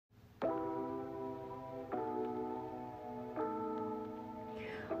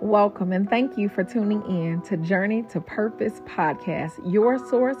Welcome and thank you for tuning in to Journey to Purpose podcast, your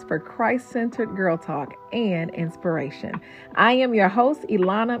source for Christ-centered girl talk and inspiration. I am your host,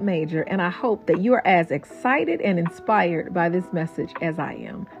 Ilana Major, and I hope that you are as excited and inspired by this message as I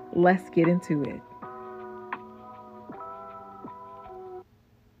am. Let's get into it.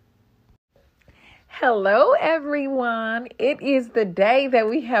 Hello, everyone. It is the day that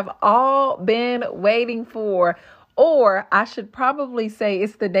we have all been waiting for. Or I should probably say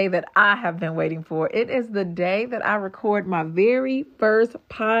it's the day that I have been waiting for. It is the day that I record my very first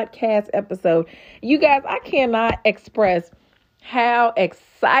podcast episode. You guys, I cannot express how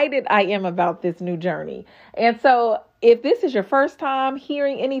excited I am about this new journey. And so if this is your first time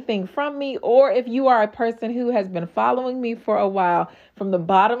hearing anything from me, or if you are a person who has been following me for a while, from the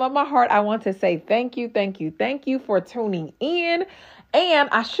bottom of my heart, I want to say thank you for tuning in. And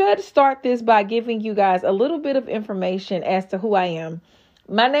I should start this by giving you guys a little bit of information as to who I am.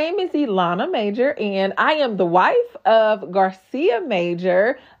 My name is Ilana Major, and I am the wife of Garcia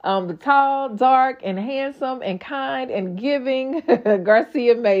Major, the tall, dark, and handsome, and kind, and giving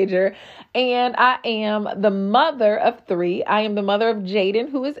Garcia Major. And I am the mother of three. I am the mother of Jaden,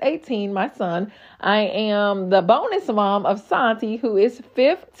 who is 18, my son. I am the bonus mom of Santi, who is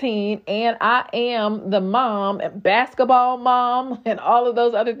 15. And I am the mom, basketball mom, and all of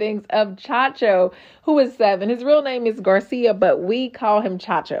those other things of Chacho, who is 7. His real name is Garcia, but we call him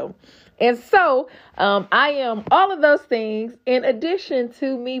Chacho. And so I am all of those things in addition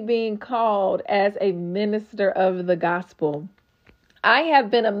to me being called as a minister of the gospel. I have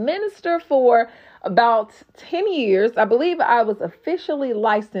been a minister for about 10 years. I believe I was officially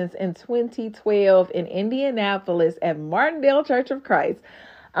licensed in 2012 in Indianapolis at Martindale Church of Christ.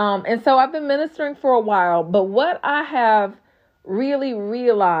 And so I've been ministering for a while. But what I have really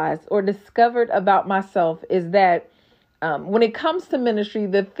realized or discovered about myself is that when it comes to ministry,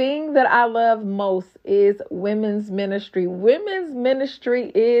 the thing that I love most is women's ministry. Women's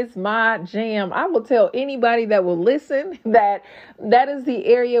ministry is my jam. I will tell anybody that will listen that is the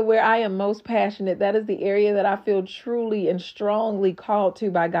area where I am most passionate. That is the area that I feel truly and strongly called to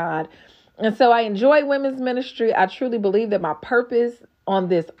by God. And so I enjoy women's ministry. I truly believe that my purpose on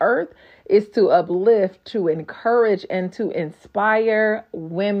this earth is to uplift, to encourage, and to inspire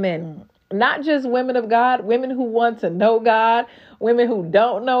women. Not just women of God, women who want to know God, women who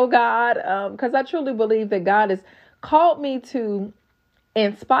don't know God, because I truly believe that God has called me to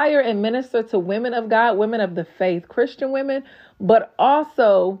inspire and minister to women of God, women of the faith, Christian women, but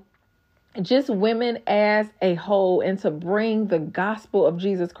also just women as a whole, and to bring the gospel of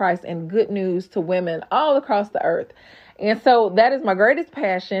Jesus Christ and good news to women all across the earth. And so that is my greatest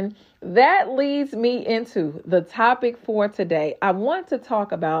passion. That leads me into the topic for today. I want to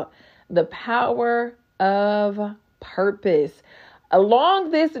talk about the power of purpose.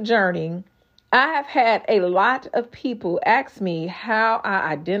 Along this journey, I have had a lot of people ask me how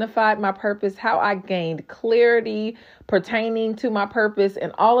I identified my purpose, how I gained clarity pertaining to my purpose,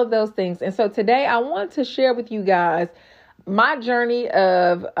 and all of those things. And so today I want to share with you guys my journey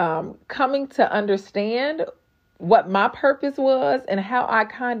of coming to understand what my purpose was and how I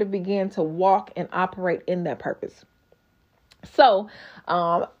kind of began to walk and operate in that purpose. So,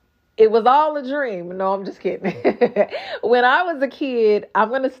 it was all a dream. No, I'm just kidding. When I was a kid, I'm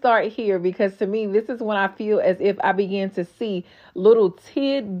going to start here because to me, this is when I feel as if I began to see little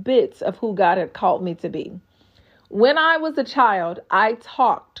tidbits of who God had called me to be. When I was a child, I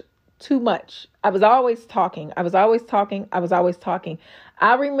talked too much. I was always talking. I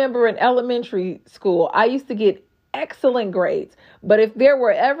remember in elementary school, I used to get excellent grades. But if there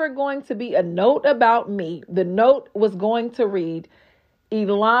were ever going to be a note about me, the note was going to read,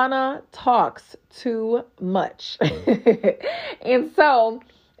 Ilana talks too much. And so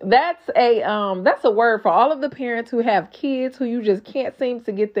that's a word for all of the parents who have kids who you just can't seem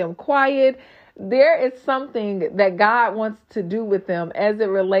to get them quiet. There is something that God wants to do with them as it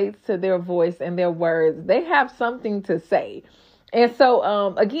relates to their voice and their words. They have something to say. And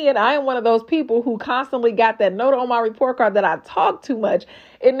so, again, I am one of those people who constantly got that note on my report card that I talk too much.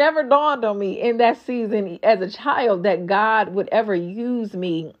 It never dawned on me in that season as a child that God would ever use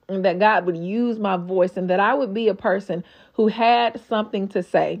me and that God would use my voice and that I would be a person who had something to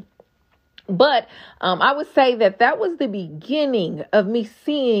say. But I would say that was the beginning of me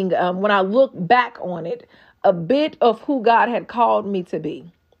seeing, when I look back on it, a bit of who God had called me to be.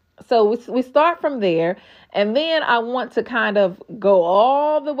 So we start from there, and then I want to kind of go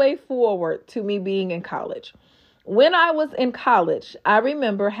all the way forward to me being in college. When I was in college, I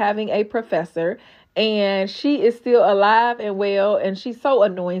remember having a professor, and she is still alive and well, and she's so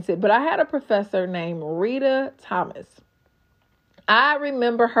anointed, but I had a professor named Rita Thomas. I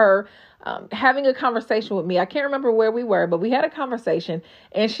remember her having a conversation with me. I can't remember where we were, but we had a conversation.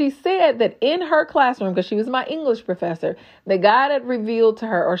 And she said that in her classroom, because she was my English professor, that God had revealed to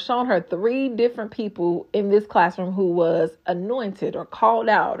her or shown her 3 different people in this classroom who was anointed or called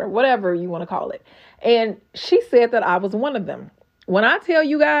out or whatever you want to call it. And she said that I was one of them. When I tell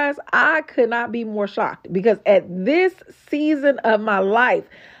you guys, I could not be more shocked, because at this season of my life,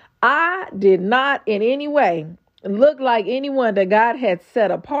 I did not in any way look like anyone that God had set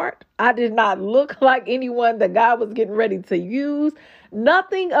apart. I did not look like anyone that God was getting ready to use.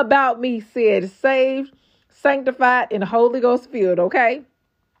 Nothing about me said saved, sanctified, and Holy Ghost filled, okay?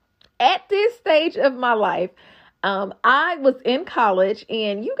 At this stage of my life, I was in college,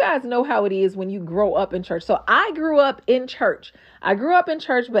 and you guys know how it is when you grow up in church. So I grew up in church.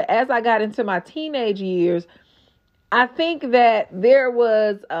 But as I got into my teenage years, I think that there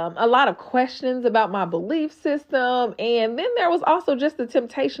was a lot of questions about my belief system. And then there was also just the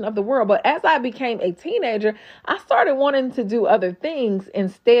temptation of the world. But as I became a teenager, I started wanting to do other things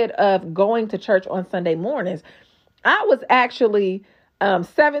instead of going to church on Sunday mornings. I was actually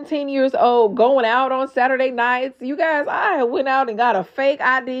 17 years old, going out on Saturday nights. You guys, I went out and got a fake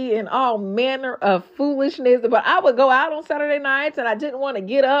ID and all manner of foolishness. But I would go out on Saturday nights, and I didn't want to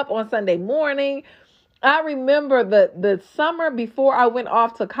get up on Sunday morning. I remember the summer before I went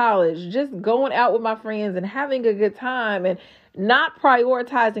off to college, just going out with my friends and having a good time and not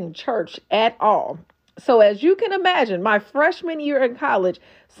prioritizing church at all. So as you can imagine, my freshman year in college,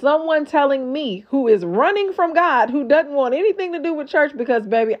 someone telling me who is running from God, who doesn't want anything to do with church because,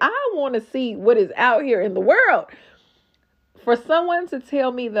 baby, I want to see what is out here in the world. For someone to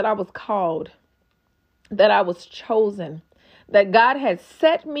tell me that I was called, that I was chosen, that God had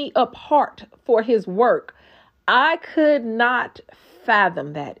set me apart for his work, I could not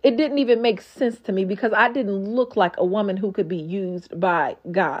fathom that. It didn't even make sense to me because I didn't look like a woman who could be used by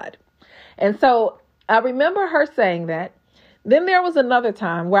God. And so I remember her saying that. Then there was another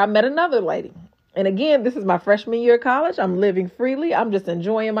time where I met another lady. And again, this is my freshman year of college. I'm living freely. I'm just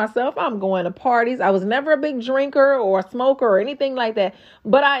enjoying myself. I'm going to parties. I was never a big drinker or a smoker or anything like that,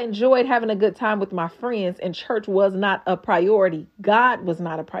 but I enjoyed having a good time with my friends, and church was not a priority. God was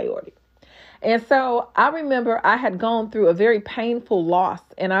not a priority. And so I remember I had gone through a very painful loss,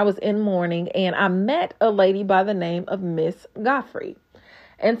 and I was in mourning, and I met a lady by the name of Miss Godfrey.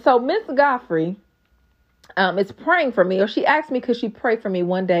 And so Miss Godfrey is praying for me, or she asked me, could she pray for me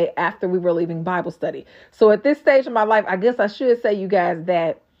one day after we were leaving Bible study? So at this stage of my life, I guess I should say, you guys,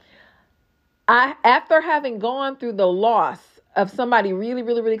 that after having gone through the loss of somebody really,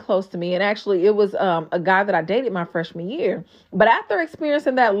 really, really close to me, and actually it was a guy that I dated my freshman year, but after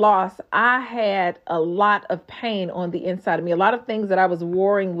experiencing that loss, I had a lot of pain on the inside of me, a lot of things that I was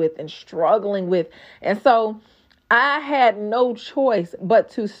warring with and struggling with. And so I had no choice but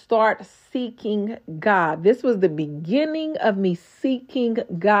to start seeking God. This was the beginning of me seeking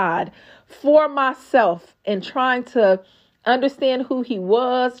God for myself and trying to understand who he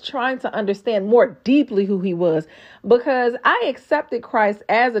was, trying to understand more deeply who he was, because I accepted Christ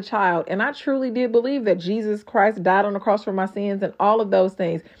as a child. And I truly did believe that Jesus Christ died on the cross for my sins and all of those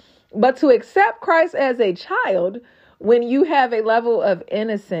things. But to accept Christ as a child, when you have a level of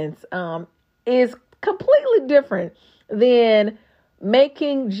innocence, is completely different than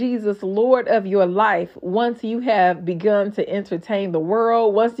making Jesus Lord of your life once you have begun to entertain the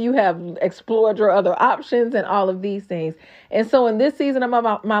world, once you have explored your other options and all of these things. And so in this season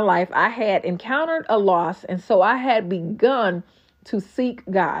of my life, I had encountered a loss, and so I had begun to seek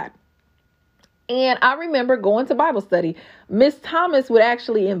God. And I remember going to Bible study. Miss Thomas would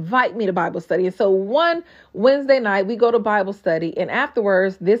actually invite me to Bible study. And so one Wednesday night, we go to Bible study. And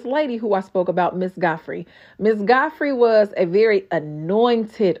afterwards, this lady who I spoke about, Miss Godfrey was a very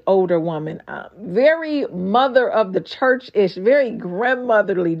anointed older woman, very mother of the church-ish, very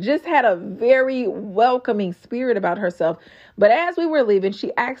grandmotherly, just had a very welcoming spirit about herself. But as we were leaving,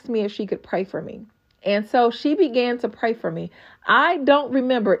 she asked me if she could pray for me. And so she began to pray for me. I don't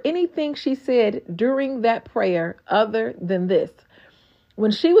remember anything she said during that prayer other than this. When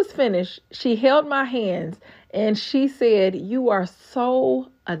she was finished, she held my hands and she said, "You are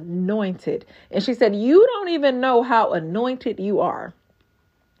so anointed." And she said, "You don't even know how anointed you are."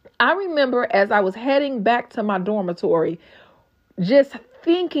 I remember as I was heading back to my dormitory, just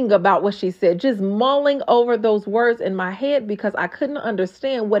thinking about what she said, just mulling over those words in my head, because I couldn't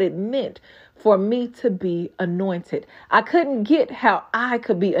understand what it meant for me to be anointed. I couldn't get how I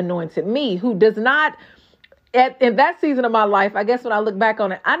could be anointed. Me, who does not in that season of my life, I guess when I look back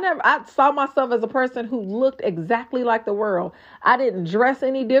on it, I saw myself as a person who looked exactly like the world. I didn't dress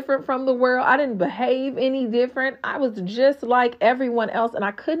any different from the world. I didn't behave any different. I was just like everyone else. And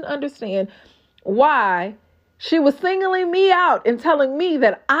I couldn't understand why she was singling me out and telling me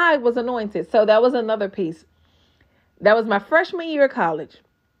that I was anointed. So that was another piece. That was my freshman year of college.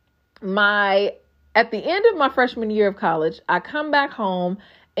 At the end of my freshman year of college, I come back home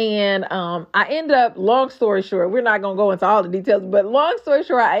and I end up, long story short, we're not going to go into all the details, but long story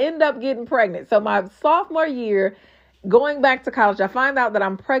short, I end up getting pregnant. So my sophomore year, going back to college, I find out that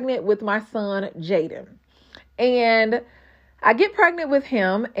I'm pregnant with my son, Jaden. And I get pregnant with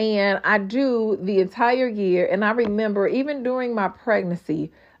him and I do the entire year. And I remember even during my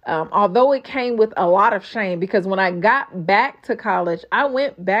pregnancy, although it came with a lot of shame, because when I got back to college, I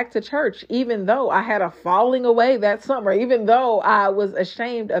went back to church, even though I had a falling away that summer, even though I was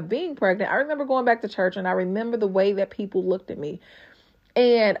ashamed of being pregnant. I remember going back to church and I remember the way that people looked at me.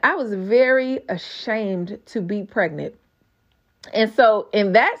 And I was very ashamed to be pregnant. And so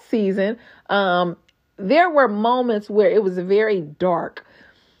in that season, there were moments where it was very dark.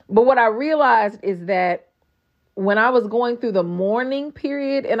 But what I realized is that when I was going through the mourning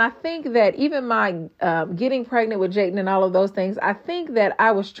period, and I think that even my getting pregnant with Jayden and all of those things, I think that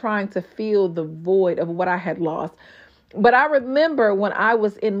I was trying to fill the void of what I had lost. But I remember when I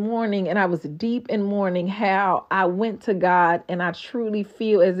was in mourning and I was deep in mourning, how I went to God and I truly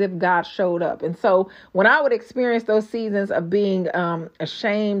feel as if God showed up. And so when I would experience those seasons of being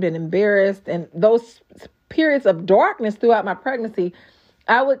ashamed and embarrassed and those periods of darkness throughout my pregnancy,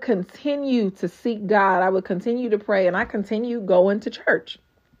 I would continue to seek God. I would continue to pray and I continued going to church.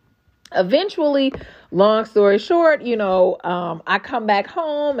 Eventually, long story short, I come back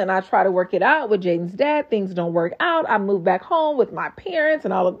home and I try to work it out with Jaden's dad. Things don't work out. I move back home with my parents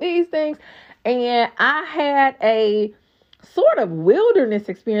and all of these things. And I had a sort of wilderness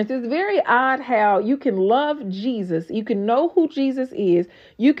experience. It's very odd how you can love Jesus. You can know who Jesus is.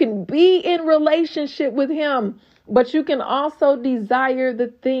 You can be in relationship with him, but you can also desire the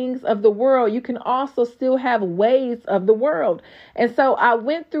things of the world. You can also still have ways of the world. And so I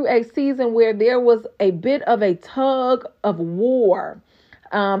went through a season where there was a bit of a tug of war.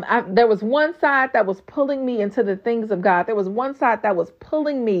 There was one side that was pulling me into the things of God. There was one side that was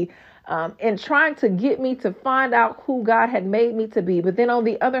pulling me and trying to get me to find out who God had made me to be. But then on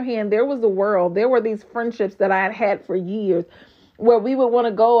the other hand, there was the world. There were these friendships that I had had for years, where we would want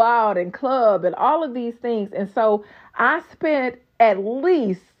to go out and club and all of these things. And so I spent at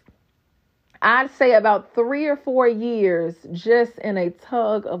least, I'd say about 3 or 4 years just in a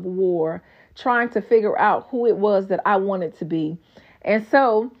tug of war, trying to figure out who it was that I wanted to be. And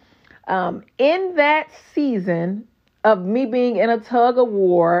so in that season of me being in a tug of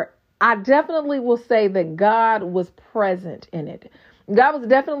war, I definitely will say that God was present in it. God was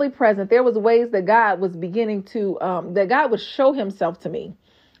definitely present. There was ways that God was beginning to, that God would show himself to me.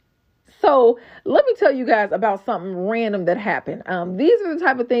 So let me tell you guys about something random that happened. These are the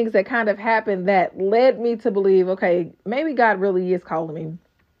type of things that kind of happened that led me to believe, okay, maybe God really is calling me.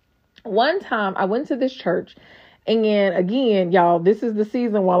 One time I went to this church, and again, y'all, this is the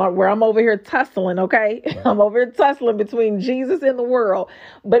season where I'm over here tussling, okay? I'm over here tussling between Jesus and the world.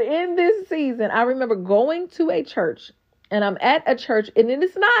 But in this season, I remember going to a church. And I'm at a church, and it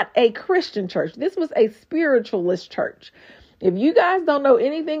is not a Christian church. This was a spiritualist church. If you guys don't know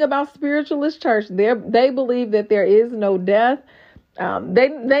anything about spiritualist church, they believe that there is no death.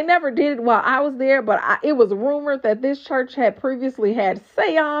 They never did it while I was there, but it was rumored that this church had previously had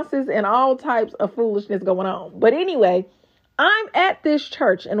seances and all types of foolishness going on. But anyway, I'm at this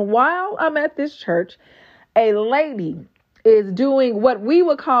church, and while I'm at this church, a lady is doing what we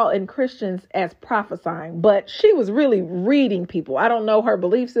would call in Christians as prophesying, but she was really reading people. I don't know her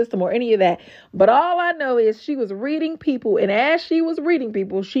belief system or any of that, but all I know is she was reading people. And as she was reading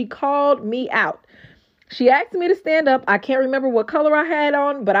people, she called me out. She asked me to stand up. I can't remember what color I had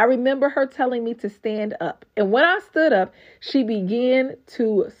on, but I remember her telling me to stand up. And when I stood up, she began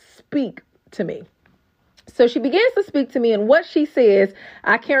to speak to me. So she begins to speak to me, and what she says,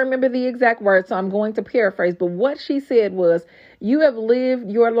 I can't remember the exact words, so I'm going to paraphrase, but what she said was, you have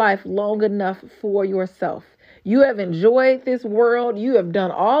lived your life long enough for yourself. You have enjoyed this world. You have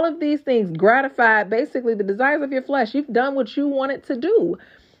done all of these things, gratified basically the desires of your flesh. You've done what you wanted to do.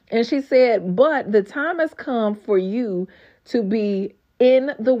 And she said, but the time has come for you to be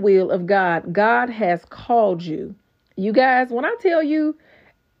in the will of God. God has called you. You guys, when I tell you,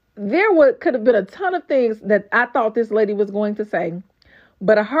 could have been a ton of things that I thought this lady was going to say,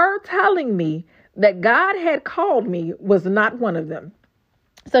 but her telling me that God had called me was not one of them.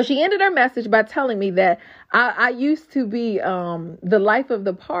 So she ended her message by telling me that I used to be the life of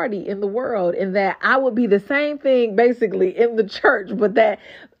the party in the world, and that I would be the same thing basically in the church, but that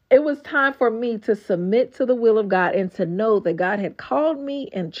it was time for me to submit to the will of God and to know that God had called me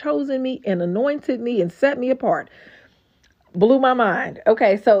and chosen me and anointed me and set me apart. Blew my mind.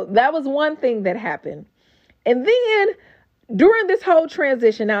 Okay, so that was one thing that happened. And then during this whole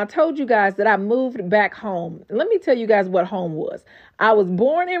transition, now I told you guys that I moved back home. Let me tell you guys what home was. I was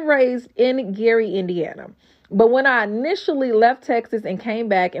born and raised in Gary, Indiana. But when I initially left Texas and came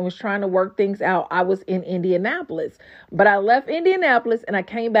back and was trying to work things out, I was in Indianapolis. But I left Indianapolis and I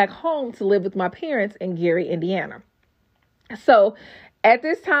came back home to live with my parents in Gary, Indiana. So at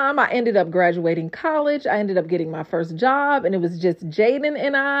this time, I ended up graduating college. I ended up getting my first job, and it was just Jaden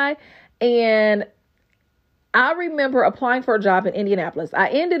and I. And I remember applying for a job in Indianapolis.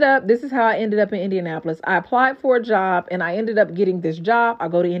 This is how I ended up in Indianapolis. I applied for a job and I ended up getting this job. I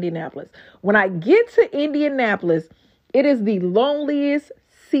go to Indianapolis. When I get to Indianapolis, it is the loneliest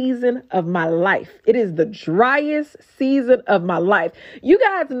season of my life. It is the driest season of my life. You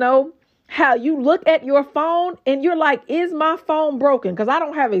guys know how you look at your phone and you're like, is my phone broken? Because I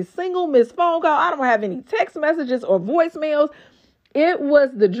don't have a single missed phone call. I don't have any text messages or voicemails. It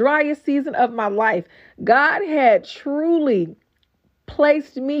was the driest season of my life. God had truly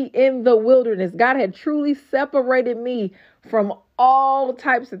placed me in the wilderness. God had truly separated me from all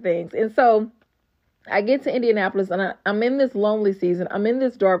types of things. And so I get to Indianapolis and I'm in this lonely season. I'm in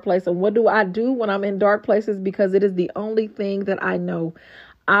this dark place. And what do I do when I'm in dark places? Because it is the only thing that I know.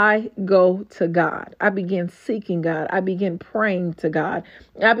 I go to God. I begin seeking God. I begin praying to God.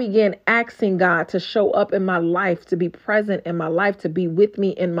 I begin asking God to show up in my life, to be present in my life, to be with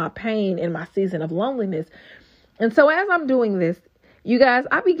me in my pain, in my season of loneliness. And so as I'm doing this, you guys,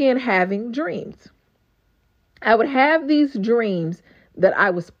 I began having dreams. I would have these dreams that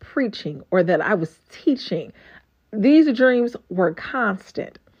I was preaching or that I was teaching. These dreams were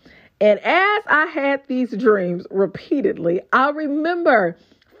constant. And as I had these dreams repeatedly, I remember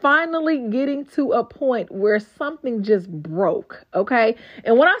finally getting to a point where something just broke. Okay.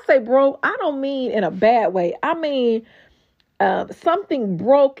 And when I say broke, I don't mean in a bad way. I mean, something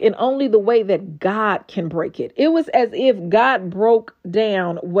broke in only the way that God can break it. It was as if God broke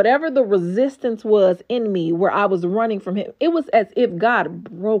down whatever the resistance was in me where I was running from him. It was as if God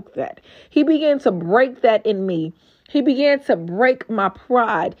broke that. He began to break that in me. He began to break my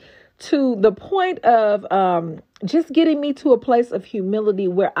pride to the point of just getting me to a place of humility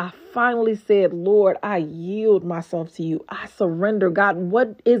where I finally said, Lord, I yield myself to you. I surrender. God,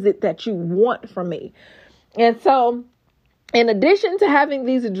 what is it that you want from me? And so in addition to having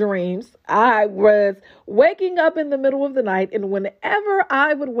these dreams, I was waking up in the middle of the night. And whenever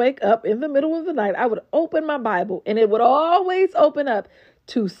I would wake up in the middle of the night, I would open my Bible and it would always open up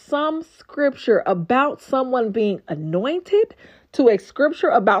to some scripture about someone being anointed, to a scripture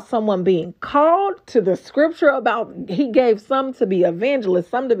about someone being called, to the scripture about he gave some to be evangelists,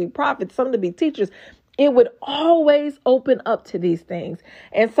 some to be prophets, some to be teachers. It would always open up to these things.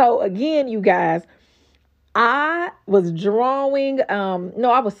 And so again, you guys, I was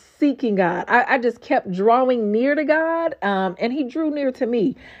I was seeking God. I just kept drawing near to God, and he drew near to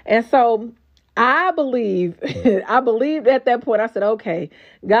me. And so I believed at that point, I said, okay,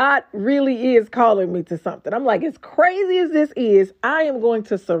 God really is calling me to something. I'm like, as crazy as this is, I am going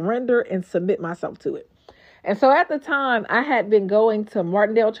to surrender and submit myself to it. And so at the time, I had been going to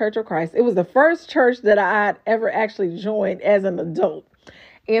Martindale Church of Christ. It was the first church that I had ever actually joined as an adult.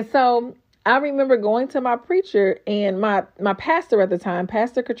 And so I remember going to my preacher and my pastor at the time,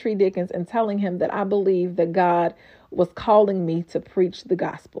 Pastor Katrie Dickens, and telling him that I believed that God was calling me to preach the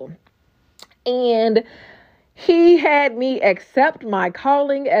gospel. And he had me accept my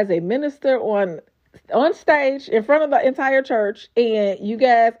calling as a minister on stage in front of the entire church. And you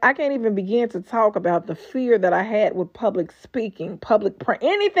guys, I can't even begin to talk about the fear that I had with public speaking, public prayer,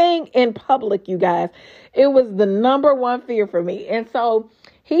 anything in public, you guys. It was the number one fear for me. And so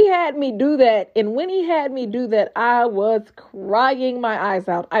he had me do that. And when he had me do that, I was crying my eyes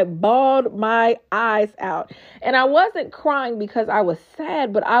out. I bawled my eyes out. And I wasn't crying because I was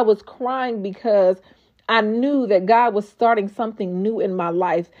sad, but I was crying because I knew that God was starting something new in my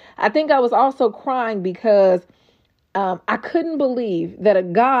life. I think I was also crying because I couldn't believe that a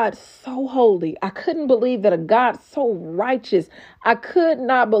God so holy, I couldn't believe that a God so righteous, I could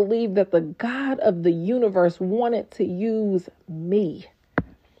not believe that the God of the universe wanted to use me.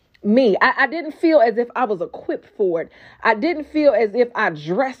 I didn't feel as if I was equipped for it. I didn't feel as if I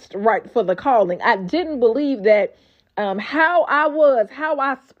dressed right for the calling. I didn't believe that how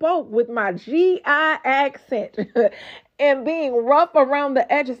I spoke with my GI accent and being rough around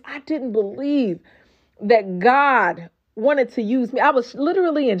the edges. I didn't believe that God wanted to use me. I was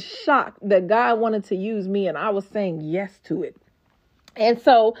literally in shock that God wanted to use me, and I was saying yes to it. And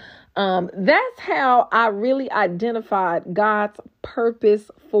so that's how I really identified God's purpose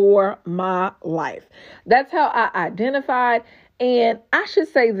for my life. That's how I identified. And I should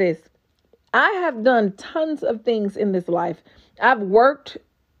say this. I have done tons of things in this life. I've worked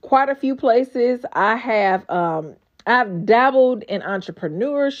quite a few places. I've dabbled in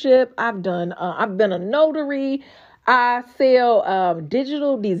entrepreneurship. I've been a notary. I sell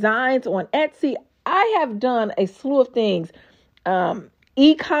digital designs on Etsy. I have done a slew of things.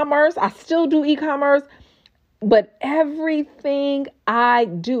 E-commerce. I still do e-commerce, but everything I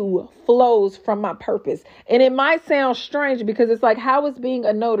do flows from my purpose. And it might sound strange because it's like, how is being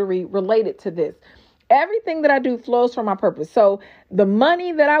a notary related to this? Everything that I do flows from my purpose. So the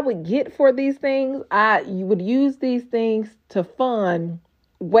money that I would get for these things, you would use these things to fund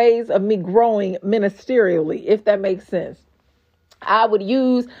ways of me growing ministerially, if that makes sense. I would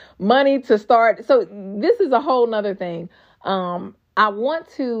use money to start. So this is a whole nother thing. I want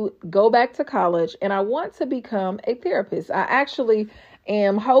to go back to college and I want to become a therapist. I actually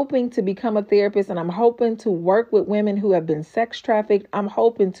am hoping to become a therapist, and I'm hoping to work with women who have been sex trafficked. I'm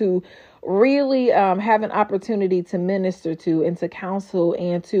hoping to really have an opportunity to minister to and to counsel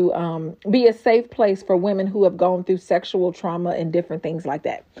and to be a safe place for women who have gone through sexual trauma and different things like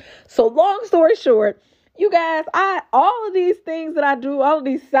that. So long story short, you guys, all of these things that I do, all of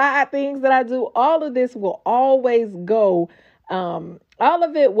these side things that I do, all of this will always go. All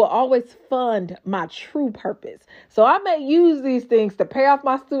of it will always fund my true purpose. So I may use these things to pay off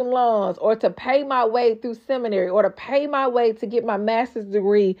my student loans, or to pay my way through seminary, or to pay my way to get my master's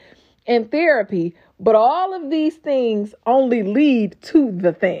degree in therapy. But all of these things only lead to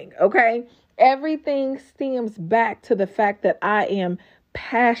the thing. Okay. Everything stems back to the fact that I am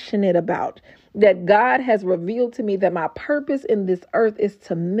passionate about, that God has revealed to me that my purpose in this earth is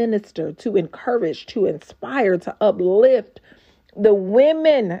to minister, to encourage, to inspire, to uplift the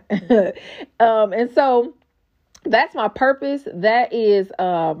women. And so that's my purpose.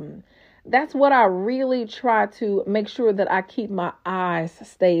 That's what I really try to make sure that I keep my eyes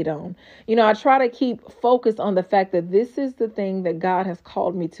stayed on. I try to keep focused on the fact that this is the thing that God has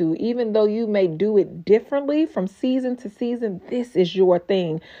called me to. Even though you may do it differently from season to season, this is your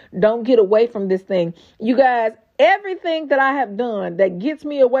thing. Don't get away from this thing. You guys, everything that I have done that gets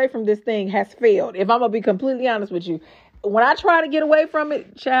me away from this thing has failed. If I'm going to be completely honest with you, when I try to get away from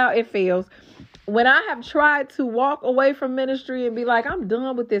it, child, it fails. When I have tried to walk away from ministry and be like, I'm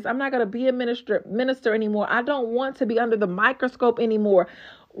done with this, I'm not going to be a minister anymore, I don't want to be under the microscope anymore.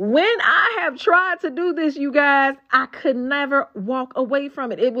 When I have tried to do this, you guys, I could never walk away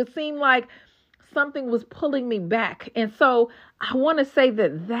from it. It would seem like something was pulling me back. And so I want to say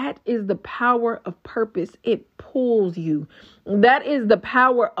that is the power of purpose. It pulls you. That is the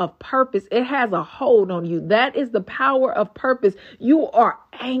power of purpose. It has a hold on you. That is the power of purpose. You are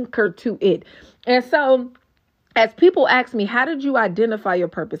anchored to it. And so as people ask me, how did you identify your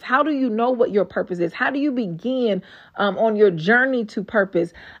purpose? How do you know what your purpose is? How do you begin on your journey to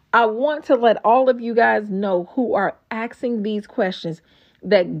purpose? I want to let all of you guys know who are asking these questions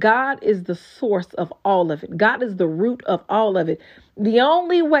that God is the source of all of it. God is the root of all of it. The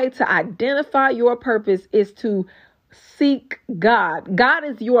only way to identify your purpose is to seek God. God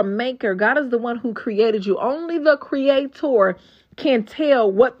is your maker. God is the one who created you. Only the creator can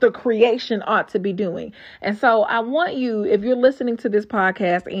tell what the creation ought to be doing. And so I want you, if you're listening to this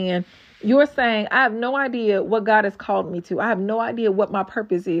podcast and you're saying, I have no idea what God has called me to, I have no idea what my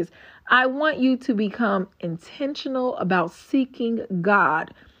purpose is, I want you to become intentional about seeking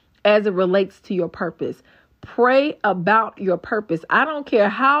God as it relates to your purpose. Pray about your purpose. I don't care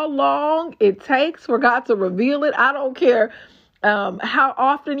how long it takes for God to reveal it. I don't care how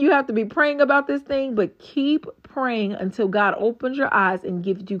often you have to be praying about this thing, but keep praying until God opens your eyes and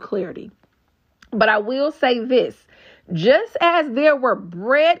gives you clarity. But I will say this, just as there were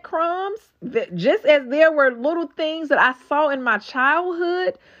breadcrumbs, just as there were little things that I saw in my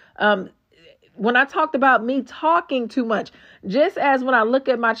childhood, when I talked about me talking too much, just as when I look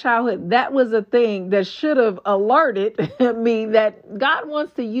at my childhood, that was a thing that should have alerted me that God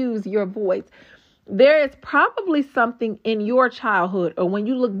wants to use your voice. There is probably something in your childhood, or when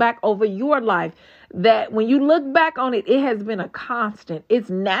you look back over your life, that when you look back on it, it has been a constant. It's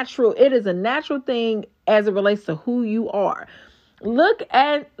natural. It is a natural thing as it relates to who you are. Look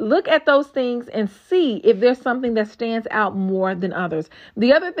at those things and see if there's something that stands out more than others.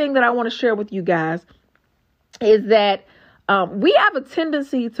 The other thing that I want to share with you guys is that We have a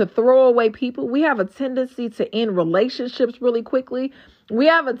tendency to throw away people. We have a tendency to end relationships really quickly. We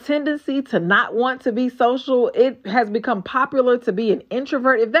have a tendency to not want to be social. It has become popular to be an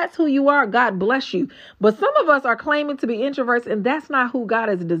introvert. If that's who you are, God bless you. But some of us are claiming to be introverts, and that's not who God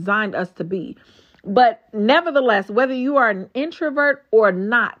has designed us to be. But nevertheless, whether you are an introvert or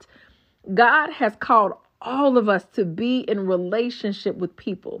not, God has called all of us to be in relationship with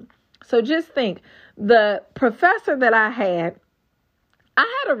people. So just think, the professor that I had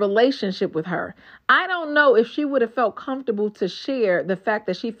a relationship with her. I don't know if she would have felt comfortable to share the fact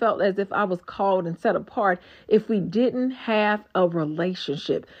that she felt as if I was called and set apart if we didn't have a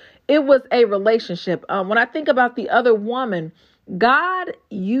relationship. It was a relationship. When I think about the other woman, God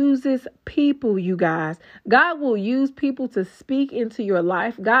uses people, you guys. God will use people to speak into your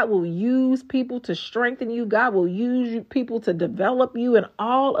life. God will use people to strengthen you. God will use people to develop you and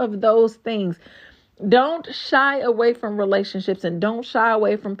all of those things. Don't shy away from relationships and don't shy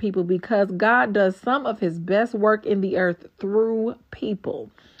away from people, because God does some of his best work in the earth through people.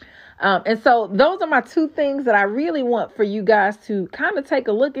 And so those are my two things that I really want for you guys to kind of take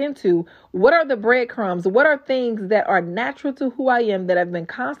a look into. What are the breadcrumbs? What are things that are natural to who I am, that have been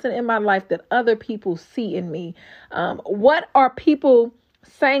constant in my life, that other people see in me? What are people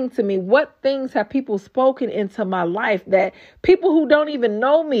saying to me? What things have people spoken into my life that people who don't even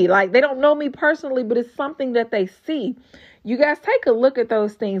know me, like they don't know me personally, but it's something that they see? You guys take a look at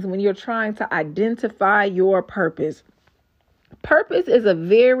those things when you're trying to identify your purpose. Purpose is a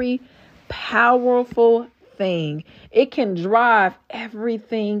very powerful thing. It can drive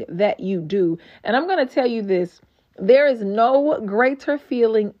everything that you do. And I'm going to tell you this. There is no greater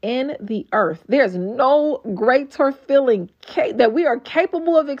feeling in the earth. There's no greater feeling that we are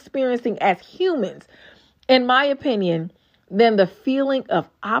capable of experiencing as humans, in my opinion, than the feeling of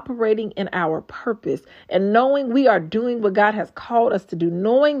operating in our purpose and knowing we are doing what God has called us to do,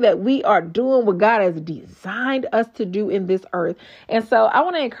 knowing that we are doing what God has designed us to do in this earth. And so I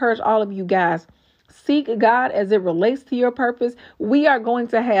want to encourage all of you guys, seek God as it relates to your purpose. We are going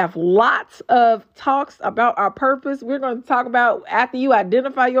to have lots of talks about our purpose. We're going to talk about after you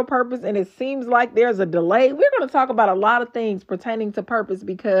identify your purpose and it seems like there's a delay. We're going to talk about a lot of things pertaining to purpose,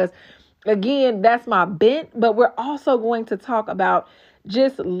 because again, that's my bent. But we're also going to talk about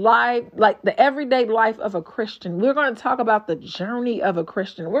just life, like the everyday life of a Christian. We're going to talk about the journey of a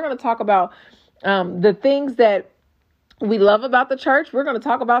Christian. We're going to talk about the things that we love about the church. We're going to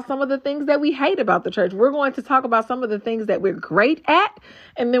talk about some of the things that we hate about the church. We're going to talk about some of the things that we're great at.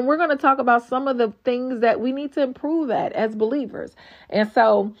 And then we're going to talk about some of the things that we need to improve at as believers. And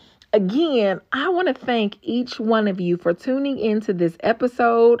so again, I want to thank each one of you for tuning into this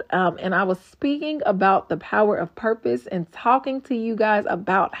episode. And I was speaking about the power of purpose and talking to you guys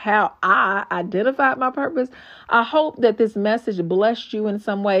about how I identified my purpose. I hope that this message blessed you in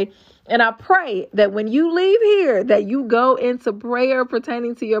some way. And I pray that when you leave here, that you go into prayer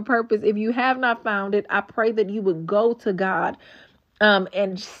pertaining to your purpose. If you have not found it, I pray that you would go to God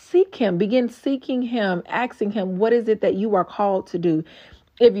and seek him, begin seeking him, asking him, what is it that you are called to do?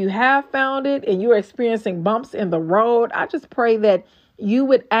 If you have found it and you're experiencing bumps in the road, I just pray that you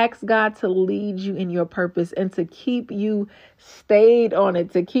would ask God to lead you in your purpose and to keep you stayed on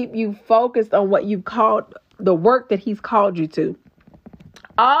it, to keep you focused on what you've called, the work that he's called you to.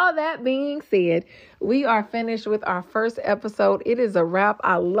 All that being said, we are finished with our first episode. It is a wrap.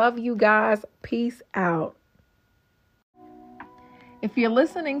 I love you guys. Peace out. If you're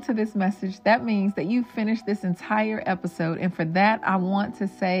listening to this message, that means that you finished this entire episode. And for that, I want to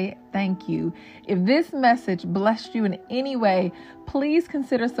say thank you. If this message blessed you in any way, please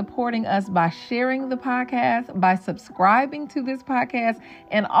consider supporting us by sharing the podcast, by subscribing to this podcast,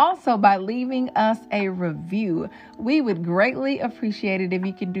 and also by leaving us a review. We would greatly appreciate it if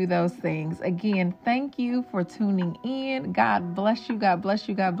you can do those things. Again, thank you for tuning in. God bless you. God bless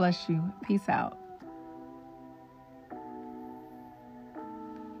you. God bless you. Peace out.